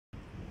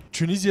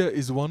Tunisia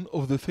is one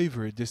of the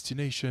favorite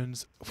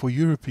destinations for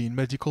European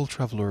medical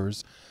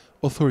travelers.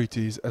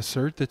 Authorities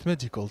assert that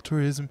medical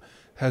tourism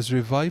has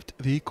revived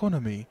the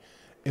economy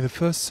in the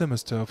first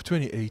semester of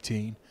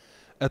 2018.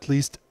 At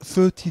least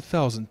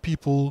 30,000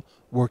 people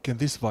work in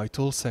this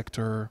vital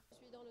sector.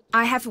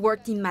 I have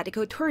worked in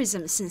medical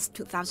tourism since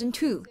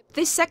 2002.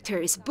 This sector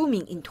is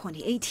booming in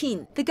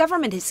 2018. The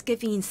government is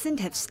giving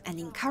incentives and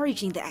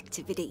encouraging the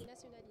activity.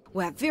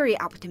 We are very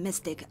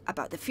optimistic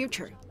about the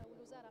future.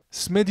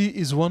 Smedi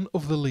is one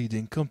of the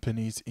leading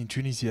companies in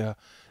Tunisia.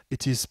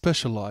 It is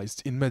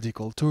specialized in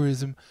medical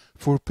tourism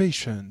for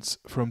patients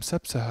from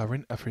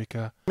sub-Saharan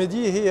Africa.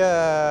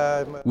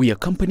 We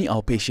accompany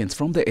our patients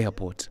from the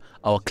airport.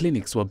 Our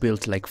clinics were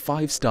built like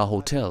five-star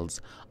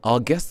hotels. Our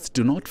guests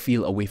do not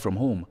feel away from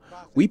home.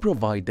 We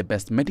provide the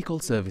best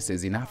medical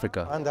services in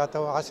Africa.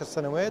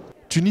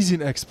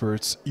 Tunisian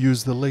experts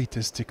use the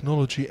latest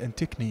technology and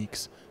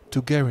techniques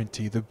to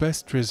guarantee the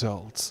best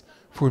results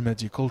for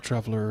medical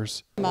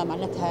travelers.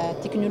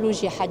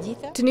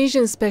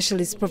 Tunisian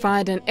specialists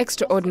provide an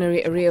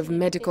extraordinary array of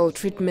medical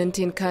treatment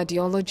in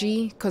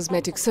cardiology,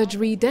 cosmetic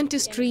surgery,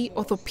 dentistry,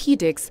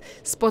 orthopedics,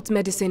 sports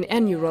medicine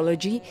and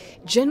neurology,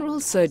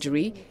 general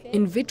surgery,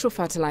 in vitro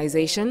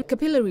fertilization,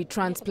 capillary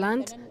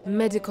transplant,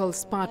 medical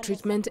spa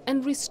treatment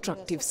and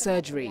reconstructive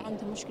surgery.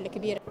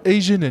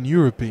 Asian and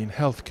European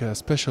healthcare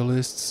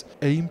specialists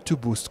aim to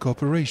boost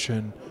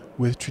cooperation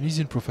with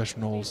Tunisian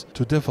professionals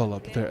to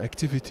develop their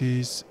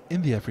activities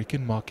in the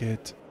African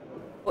market.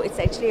 It's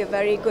actually a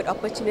very good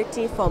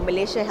opportunity for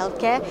Malaysia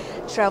Healthcare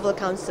Travel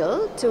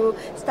Council to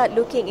start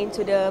looking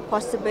into the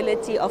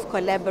possibility of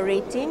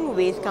collaborating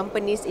with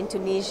companies in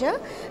Tunisia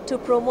to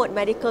promote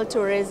medical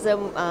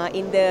tourism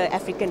in the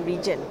African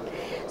region.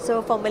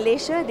 So for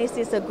Malaysia, this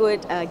is a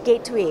good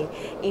gateway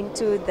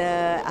into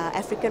the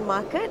African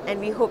market, and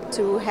we hope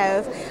to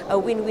have a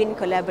win-win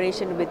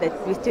collaboration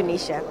with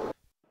Tunisia.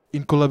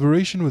 In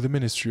collaboration with the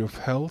Ministry of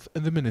Health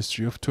and the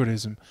Ministry of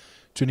Tourism,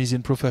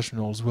 Tunisian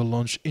professionals will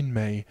launch in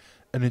May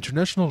an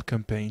international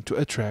campaign to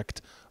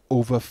attract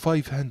over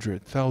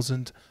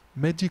 500,000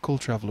 medical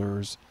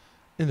travelers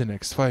in the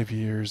next 5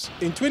 years.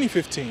 In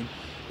 2015,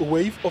 a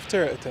wave of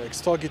terror attacks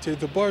targeted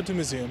the Bardo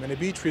Museum and a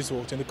beach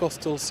resort in the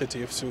coastal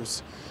city of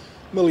Sousse.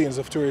 Millions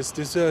of tourists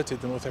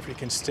deserted the North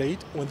African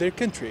state when their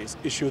countries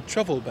issued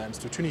travel bans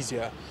to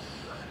Tunisia.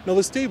 Now,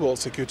 the stable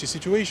security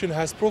situation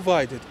has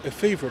provided a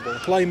favorable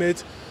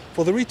climate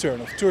for the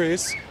return of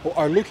tourists who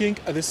are looking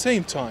at the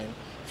same time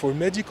for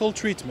medical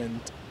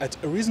treatment at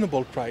a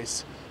reasonable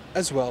price,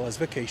 as well as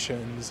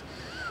vacations.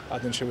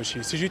 Aden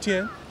Shawashi,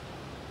 CGTN,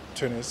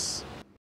 Tunis.